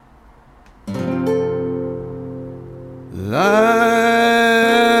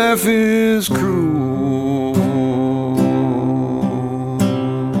Life is cruel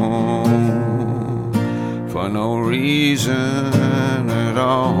for no reason at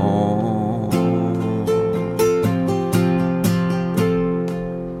all.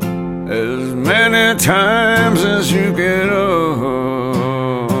 As many times as you get up,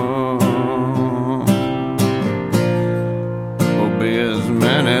 will be as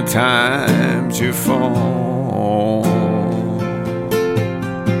many times you fall.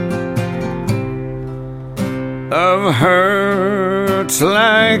 Love hurts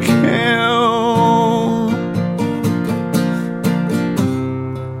like hell,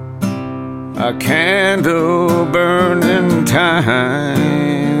 a candle burning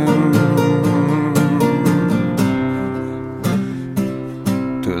time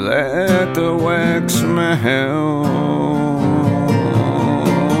to let the wax melt.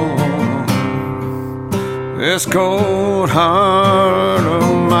 This cold heart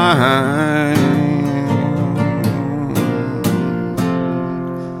of mine,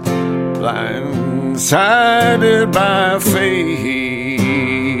 blindsided by fate,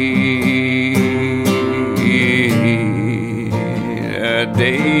 a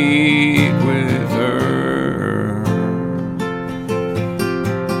date with her,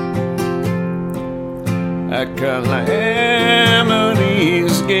 a calamity's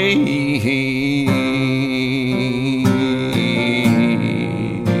gate,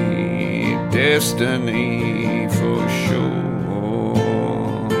 destiny for sure.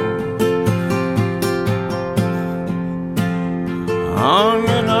 On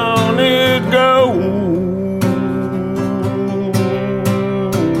and on it goes,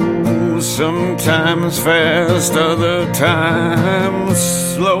 sometimes fast, other times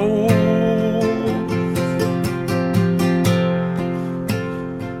slow.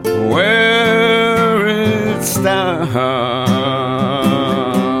 Where it stops,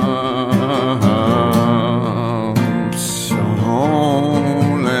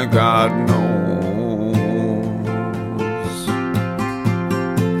 only God knows.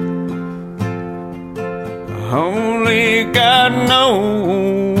 Only God knows.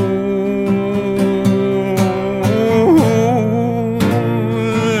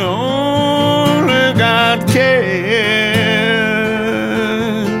 Only God cares.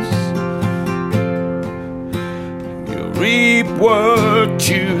 You reap what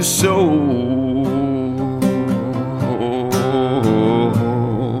you sow,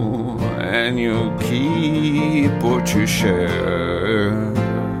 and you'll keep what you share.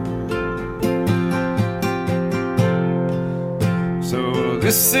 So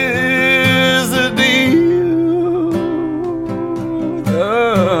this is the deal,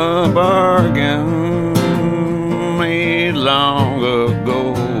 the bargain made long ago.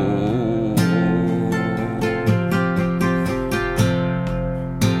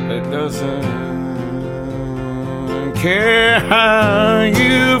 It doesn't care how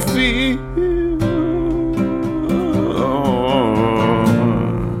you feel,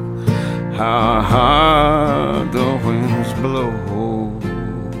 how hard the winds blow.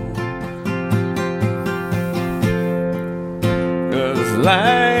 'Cause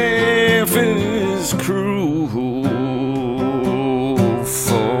life is cruel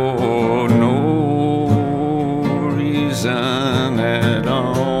for no reason at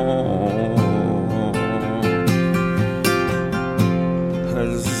all.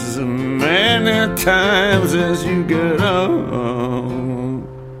 As many times as you get up,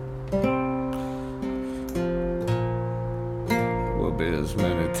 will be as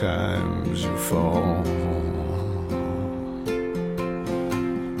many times you fall.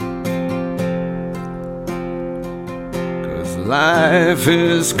 Life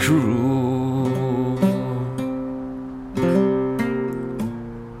is cruel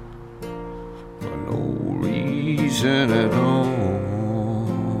for no reason at all.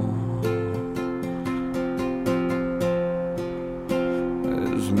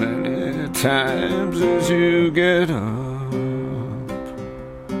 As many times as you get up,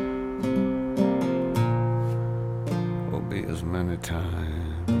 will be as many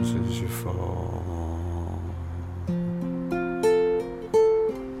times as you fall.